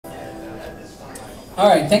All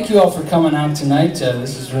right, thank you all for coming out tonight.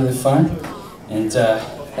 This is really fun. And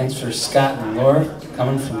thanks for Scott and Laura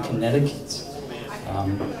coming from Connecticut.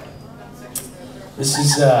 This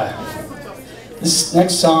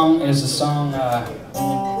next song is a song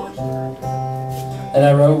that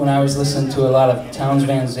I wrote when I was listening to a lot of Townes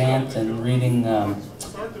Van Zandt and reading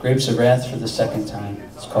Grapes of Wrath for the second time.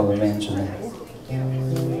 It's called Evangeline.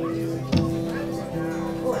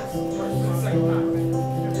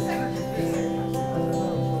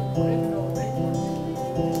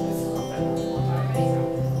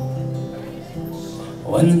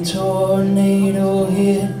 When the tornado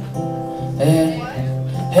hit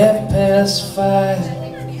at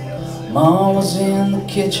 5:30, Mom was in the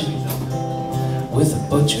kitchen with a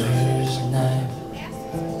butcher's knife.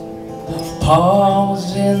 Pa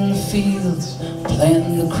was in the fields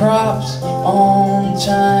planting the crops on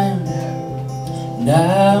time, and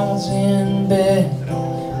I was in bed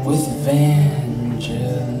with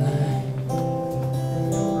Evangeline.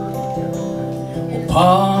 Well,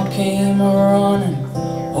 Pa came running,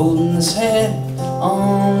 holding his head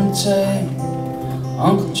on tight.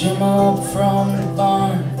 Uncle Jim up from the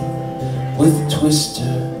barn with a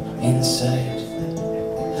twister in sight.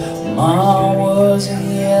 Ma wasn't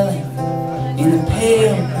yelling in the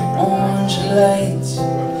pale orange light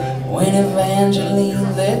when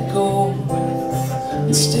Evangeline let go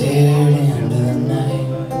and stared into the night.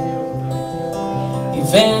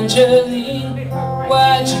 Evangeline,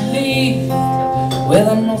 why'd you leave? Well,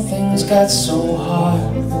 I know things got so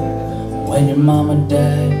hard when your mama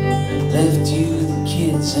died, left you the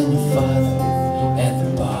kids and your father at the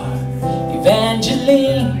bar.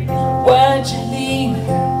 Evangeline, why'd you leave?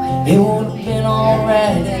 It would have been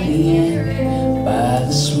alright in the end, by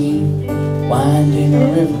the sweet winding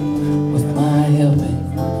river with my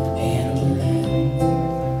helping hand to lend.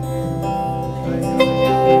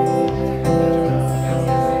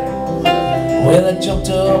 Well, I jumped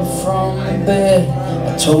up from the bed, I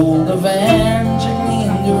told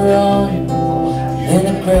Evangeline to run, then I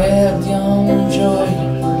grabbed young Joy,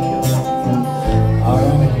 our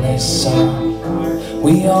only son.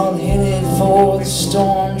 We all headed for the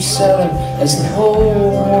storm cellar as the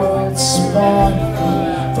whole world spun,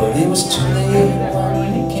 but it was too late when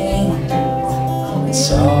we came and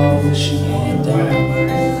saw what she had done.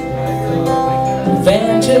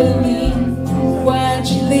 Evangeline, why'd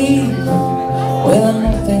you leave? Well, I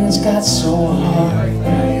know things got so hard,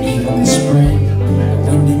 even in spring,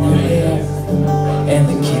 the wind in your hair, and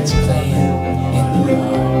the kids playing in the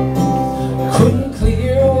yard. Couldn't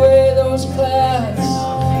clear away those clouds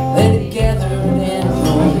that had gathered in your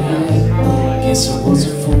head. Guess I was a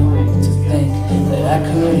fool to think that I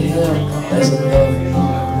could help as a lover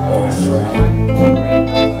or a friend.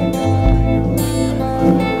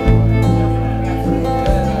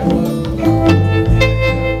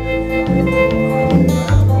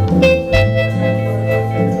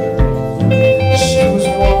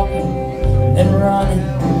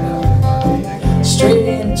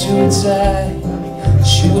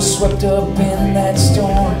 She was swept up in that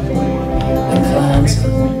storm that climbs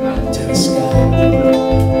to the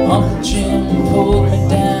sky. Uncle Jim pulled me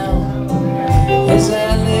down as I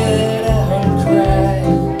let out a cry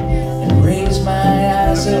and raised my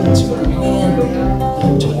eyes up to the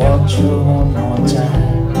wind to watch her one more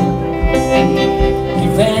time.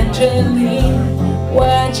 Evangeline,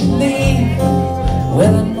 why'd you leave?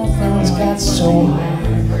 Well, I know things got so hard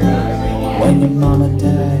when your mama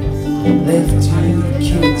died, left you the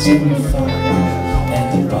kids and your father at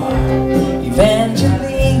the bar.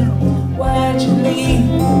 Evangeline, why'd you leave?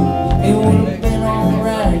 It would have been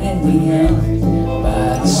alright in the end,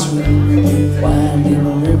 by the sweet winding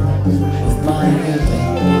river with my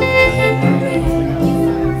helping hand.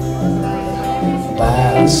 By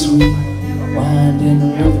the sweet winding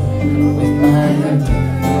river with my helping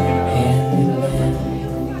hand.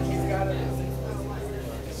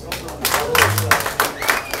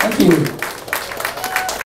 Thank you.